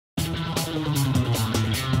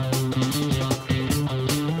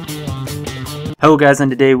Hello guys, and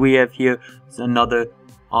today we have here another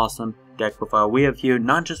awesome deck profile. We have here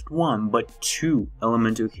not just one, but two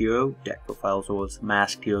Elemental Hero deck profiles, or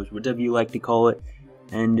Masked Heroes, whatever you like to call it.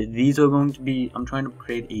 And these are going to be, I'm trying to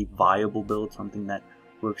create a viable build, something that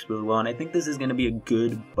works really well. And I think this is going to be a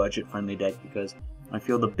good budget-friendly deck because I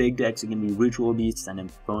feel the big decks are going to be Ritual Beasts and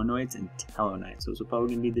Infernoids and Tellarknights. Those are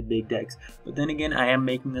probably going to be the big decks. But then again, I am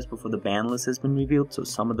making this before the ban list has been revealed, so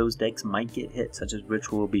some of those decks might get hit, such as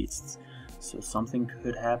Ritual Beasts. So something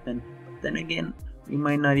could happen. But then again, we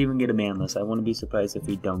might not even get a ban list. I wouldn't be surprised if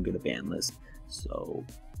we don't get a ban list. So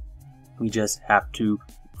we just have to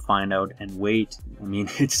find out and wait. I mean,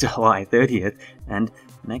 it's July 30th, and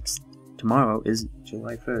tomorrow is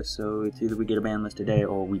July 1st. So it's either we get a ban list today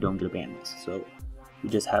or we don't get a ban list. So we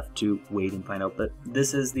just have to wait and find out. But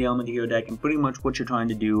this is the Elemental Hero deck, and pretty much what you're trying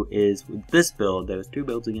to do is with this build, there's two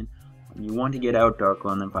builds again. You want to get out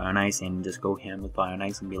Darkla and then Fire and Ice and just go ham with Fire and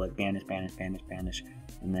Ice and be like banish, banish, banish, banish.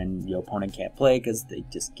 And then your opponent can't play because they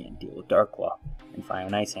just can't deal with Darkla and Fire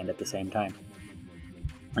and Ice hand at the same time.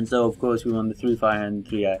 And so of course we run the 3 Fire and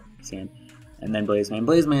 3 Ice hand. And then Blazeman.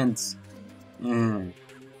 Blazeman's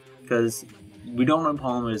because we don't run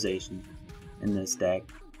Polymerization in this deck.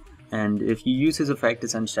 And if you use his effect to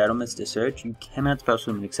send Shadow Mist to search, you cannot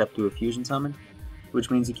special summon except through a fusion summon. Which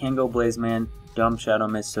means you can go Blazeman, dump Shadow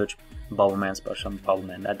Mist, search Bubble Man, special summon Bubble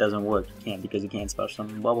Man. That doesn't work. You can't because you can't special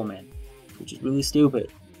summon Bubble Man, which is really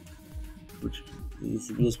stupid. Which is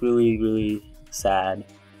just really, really sad.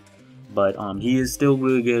 But he is still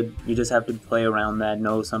really good. You just have to play around that.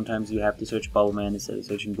 No, sometimes you have to search Bubble Man instead of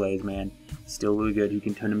searching Blaze Man. Still really good. He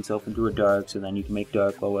can turn himself into a Dark, so then you can make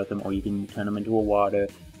Dark Glow with him, or you can turn him into a Water,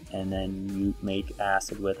 and then you make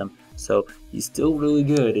Acid with him. So he's still really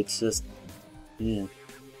good. It's just,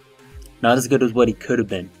 not as good as what he could have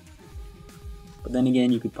been. But then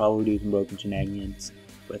again, you could probably do some broken shenanigans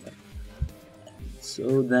with him.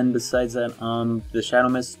 So then besides that, the Shadow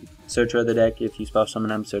Mist searcher of the deck, if you special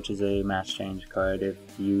summon him, searches a Mass Change card. If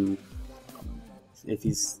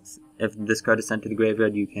this card is sent to the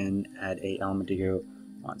graveyard, you can add a Elemental Hero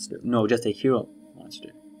monster. No, just a hero monster.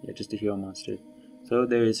 Yeah, just a hero monster. So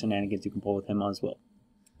there is shenanigans you can pull with him as well.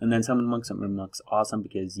 And then Summon Monk's awesome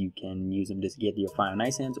because you can use him to get your Fire and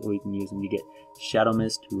Ice hands, or you can use him to get Shadow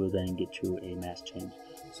Mist, who will then get you a Mass Change.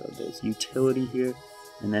 So there's utility here.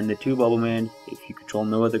 And then the 2 Bubble Man, if you control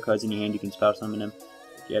no other cards in your hand, you can special summon him.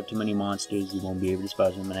 If you have too many monsters, you won't be able to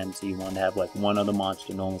special summon him, so you want to have like one other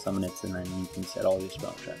monster normal summon it, and then you can set all your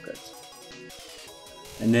spell trap cards.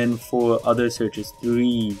 And then for other searches,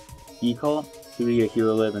 3 E-Call, 3 a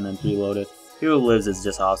Hero Live, and then 3 Loader. Hero Lives is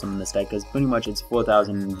just awesome in this deck because pretty much it's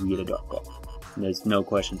 4,000 and you get a Dark Claw. There's no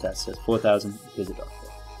questions asked, it's just 4,000, here's a Dark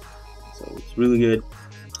Claw. So it's really good,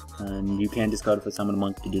 and you can discard it for Summon a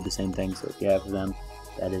Monk to do the same thing, so if you have them,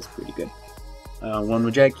 that is pretty good. 1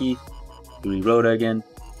 Rejeki, 3 Rhoda again,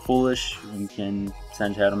 Foolish, you can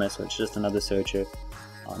send Shadow Mist, so it's just another searcher.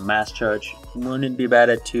 Mass Charge, wouldn't be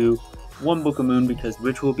bad at 2. 1 Book of Moon because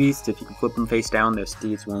Ritual Beasts, if you can flip them face down, their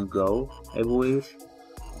steeds won't go, I believe.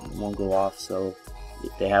 Won't go off, so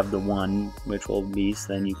if they have the 1 Ritual Beast,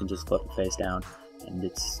 then you can just flip it face down, and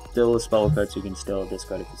it's still a spell card, so you can still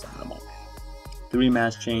discard it for Summon a Monk. 3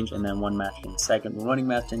 Mass Change, and then 1 Mass Change second. We're running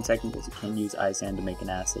Mass Change second because you can use Ice Hand to make an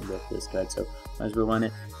Acid with this card, so might as well run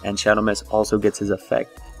it. And Shadow Mist also gets his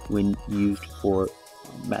effect when used for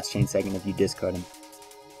Mass Change second if you discard him.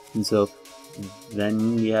 And so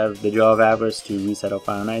then you have the Jaw of Avarice to reset our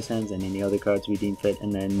Fire and Ice hands, and any other cards we deem fit,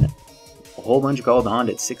 and then a whole bunch of Call of the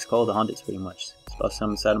Haunted, 6 Call of the Haunted pretty much. Special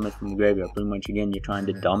summon Shadow Mist from the graveyard. Pretty much again, you're trying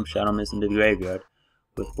to dump Shadow Mist into the graveyard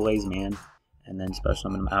with Blazeman, and then special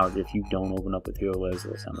summon him out if you don't open up with Hero Lives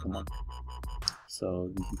or Summon a Monk.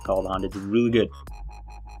 So Call of the Haunted is really good.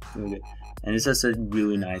 Really good. And it's just a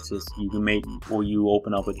really nice, you can make, or you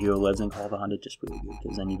open up with Hero Lives and Call of the Haunted, just really good.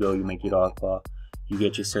 Because then you go, you make your Dark Claw, you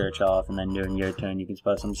get your search off, and then during your turn you can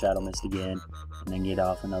special summon Shadow Mist again, and then get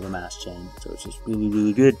off another Mass Chain. So it's just really,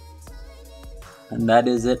 really good. And that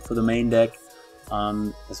is it for the main deck.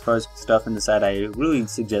 As far as stuff in the side, I really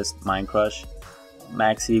suggest Mind Crush.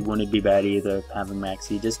 Maxi wouldn't be bad either, having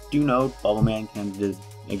Maxi. Just do note, Bubble Man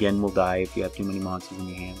will die if you have too many monsters in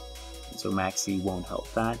your hand. And so Maxi won't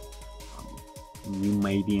help that. You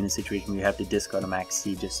may be in a situation where you have to discard a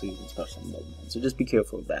Maxi just so you can special summon Bubble Man. So just be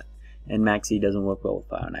careful of that. And Maxi doesn't work well with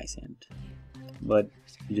Fire and Ice hand. But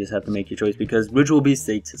you just have to make your choice because Ritual Beast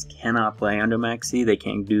they just cannot play under Maxi. They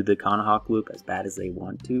can't do the Kanahawk loop as bad as they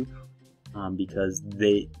want to because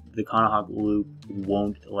the Kanahawk loop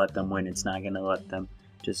won't let them win. It's not going to let them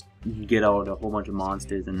just get out a whole bunch of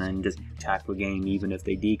monsters and then just attack for game. Even if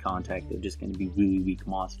they decontact, they're just going to be really weak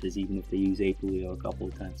monsters, even if they use Aether a couple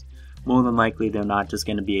of times. More than likely, they're not just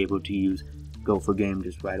going to be able to use go for game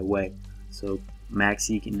just right away. So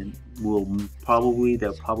Maxi they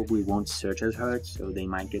probably won't search as hard, so they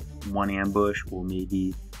might get one ambush, or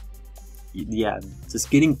maybe, yeah, just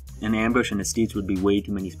getting an ambush and a Steeds would be way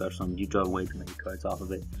too many special, and you draw way too many cards off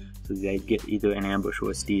of it. So they get either an ambush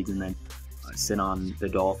or a Steeds and then sit on the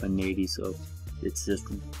Dolphin Navy. So it's just,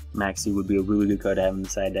 Maxi would be a really good card to have in the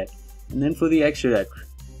side deck. And then for the extra deck,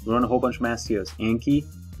 run a whole bunch of Master Heroes. Anki,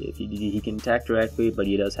 if he can attack directly, but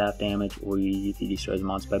he does half damage, or if he destroys a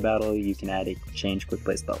monster by battle, you can add a change quick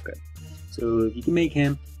play spell card. So if you can make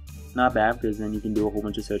him, not bad, because then you can do a whole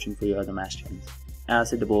bunch of searching for your other Master Chains.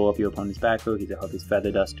 Acid to blow up your opponent's back row, he's a Harpy's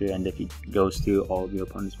Feather Duster, and if he goes through all of your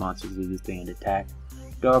opponent's monsters, loses 3 attack.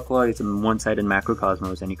 Darklaw is a one-sided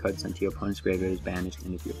Macrocosmos. Any card sent to your opponent's graveyard is banished,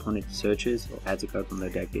 and if your opponent searches or adds a card from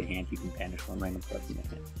their deck to your hand, you can banish one random card from their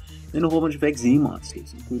hand. Then a whole bunch of XZ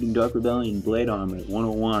monsters, including Dark Rebellion, Blade Armor,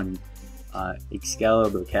 101,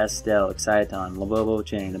 Excalibur, Castel, Exciton, Lavovo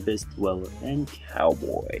Chain, Abyss Dweller, and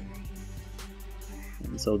Cowboy.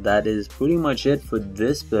 And so that is pretty much it for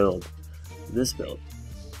this build.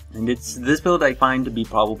 And it's this build I find to be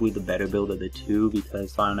probably the better build of the two,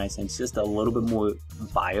 because Fire and Ice Hand's just a little bit more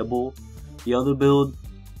viable. The other build,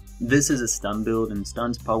 this is a stun build, and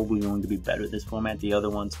stun's probably going to be better this format. The other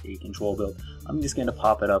one's a control build. I'm just going to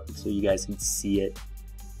pop it up so you guys can see it.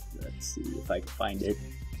 Let's see if I can find it.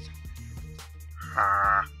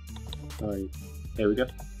 Alright, there we go.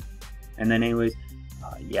 And then anyways,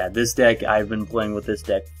 yeah, this deck, I've been playing with this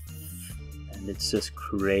deck, and it's just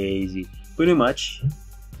crazy. Pretty much,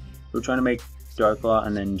 we're trying to make Darklaw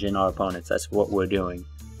and then Jin our opponents. That's what we're doing.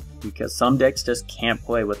 Because some decks just can't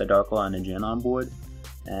play with a Darklaw and a Jin on board.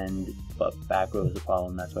 But back row is a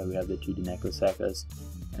problem. That's why we have the 2D Necrosakas.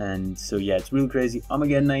 And so yeah, it's really crazy.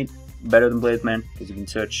 Armageddon Knight, better than Blaze Man, because you can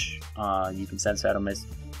search, you can send Shadow Mist,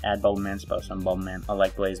 add Bubble Man, spell summon Bubble Man. I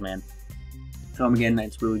like Blaze Man. So Armageddon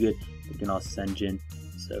Knight's really good. You can also send Jin.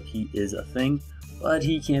 So he is a thing. But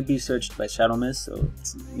he can't be searched by Shadow Mist, so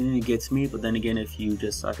it gets me. But then again, if you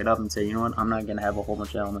just suck it up and say, you know what, I'm not going to have a whole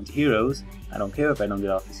bunch of Elemental Heroes, I don't care if I don't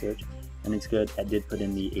get off the search, and it's good. I did put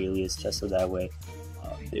in the alias just so that way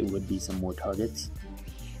there would be some more targets.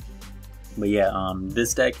 But yeah,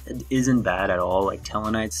 this deck isn't bad at all. Like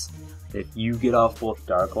Tellarknights, if you get off both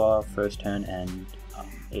Darklaw first turn and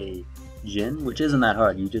a Jin, which isn't that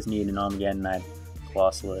hard, you just need an Armageddon Knight,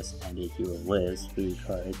 Colossalus, and a Hero Liz, 3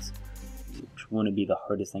 cards. Which wouldn't be the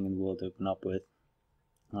hardest thing in the world to open up with.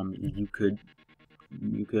 You could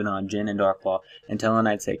Jin and Darklaw, and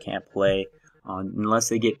Tellarknights they can't play unless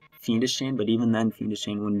they get Fiendish Chain, but even then Fiendish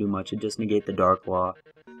Chain wouldn't do much. It just negate the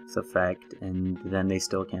Darklaw's effect, and then they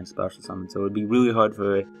still can't special summon. So it would be really hard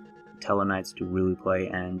for Tellarknights to really play,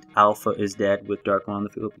 and Alpha is dead with Darklaw on the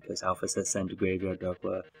field because Alpha says send to graveyard,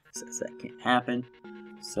 Darklaw says that can't happen.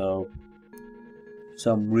 So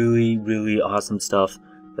some really, really awesome stuff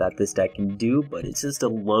that this deck can do, but it's just a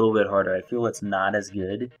little bit harder. I feel it's not as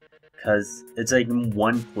good because it's like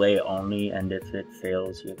one play only, and if it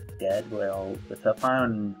fails, you're dead. Well, with the Fire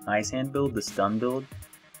and Ice Hand build, the stun build,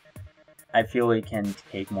 I feel it can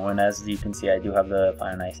take more, and as you can see, I do have the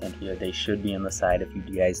Fire and Ice Hand here. They should be on the side if you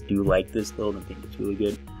guys do like this build and think it's really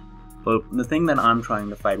good. But the thing that I'm trying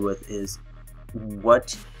to fight with is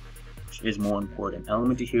what is more important,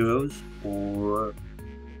 Elemental Heroes or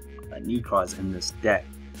Necroz in this deck.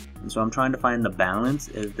 And so I'm trying to find the balance.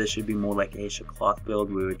 If this should be more like a Cloth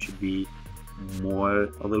build where it should be more,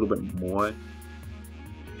 a little bit more.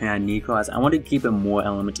 And Necroz, I want to keep it more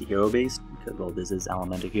Elemental Hero based because, well, this is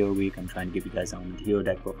Elemental Hero week. I'm trying to give you guys Elemental Hero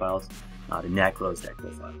deck profiles, not a Necroz deck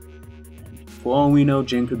profile. And for all we know,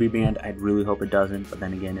 Jin could be banned. I'd really hope it doesn't. But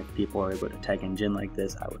then again, if people are able to tag in Jin like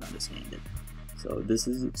this, I would understand it. So this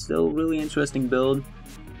is still a really interesting build.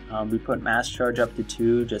 We put Mass Charge up to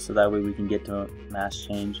 2 just so that way we can get to Mass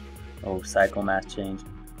Change or Cycle Mass Change.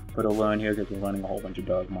 Put a low in here because we're running a whole bunch of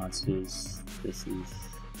dog monsters. This is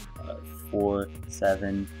 4,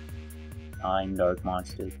 7, 9 dark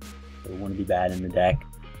monsters. So it wouldn't be bad in the deck.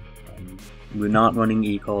 We're not running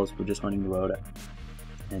Ecals, we're just running Rhoda.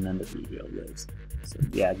 And then the 3 real lives. So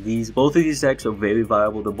yeah, both of these decks are very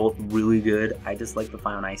viable. They're both really good. I just like the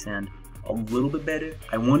Fire and Ice Hand a little bit better.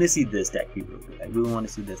 I want to see this deck be really good. I really want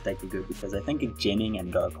to see this deck be good because I think Jinning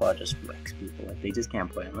and Darklaw just wrecks people. Like, they just can't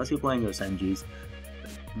play. Unless you're playing those MGs,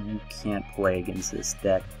 you can't play against this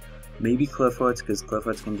deck. Maybe Clifford's, because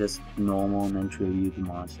Clifford's can just normal and then tribute the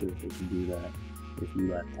monster if they can do that, if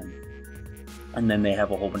you let them. And then they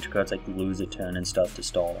have a whole bunch of cards like Lose a Turn and stuff to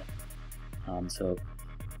stall. So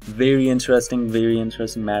very interesting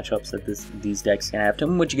matchups that these decks can have. Tell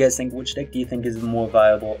me what you guys think. Which deck do you think is more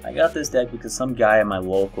viable? I got this deck because some guy at my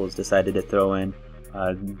locals decided to throw in,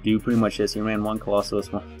 do pretty much this. He ran one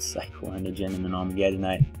Colossus, one Cycle Energen, and an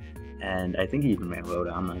Armageddonite, and I think he even ran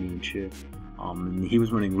Rhoda, I'm not even sure. And he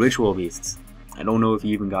was running Ritual Beasts. I don't know if he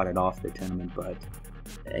even got it off the tournament, but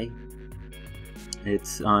hey,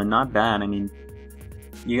 it's not bad. I mean,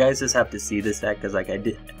 you guys just have to see this deck, because like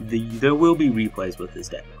there will be replays with this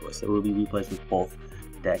deck, of course. There will be replays with both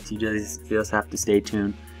decks. You just have to stay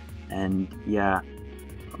tuned. And yeah,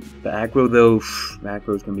 back row though, back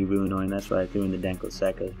row's gonna be really annoying. That's why I threw in the Denko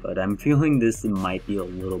Sekkas. But I'm feeling this might be a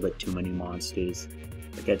little bit too many monsters.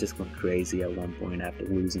 Like I just went crazy at one point after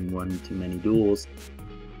losing one too many duels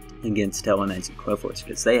against Tellarknights and Clifford's,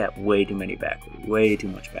 because they have way too many back row, way too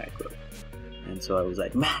much back row. And so I was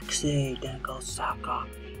like, Maxi, Denko Sekka,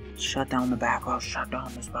 shut down the back row, shut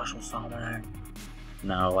down the special summoner.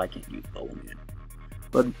 No, I can't use Bowman.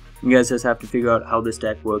 But you guys just have to figure out how this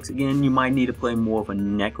deck works. Again, you might need to play more of a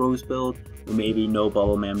Necros build, or maybe no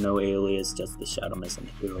Bubble Man, no Alias, just the Shadow Mist and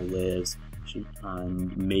the Hero Lives.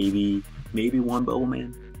 And maybe one Bubble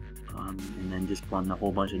Man. And then just run a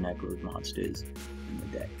whole bunch of Necros monsters in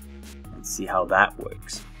the deck and see how that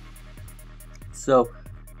works. So,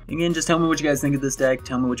 again, just tell me what you guys think of this deck.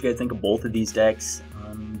 Tell me what you guys think of both of these decks.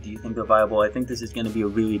 Do you think they're viable? I think this is going to be a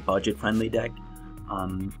really budget-friendly deck.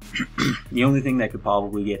 The only thing that could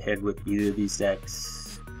probably get hit with either of these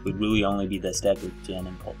decks would really only be this deck with Jen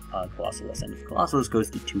and Colossus. And if Colossus goes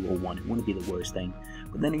to 201, it wouldn't be the worst thing.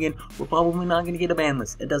 But then again, we're probably not going to get a ban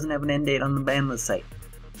list. It doesn't have an end date on the ban list site.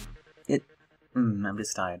 I'm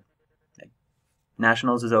just tired. Like,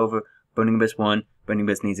 Nationals is over. Burning Abyss won. Burning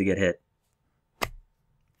Abyss needs to get hit.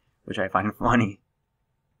 Which I find funny.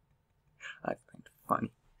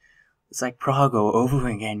 It's like Prago over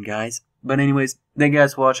again, guys. But anyways, thank you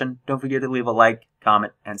guys for watching. Don't forget to leave a like,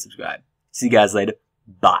 comment, and subscribe. See you guys later.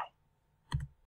 Bye.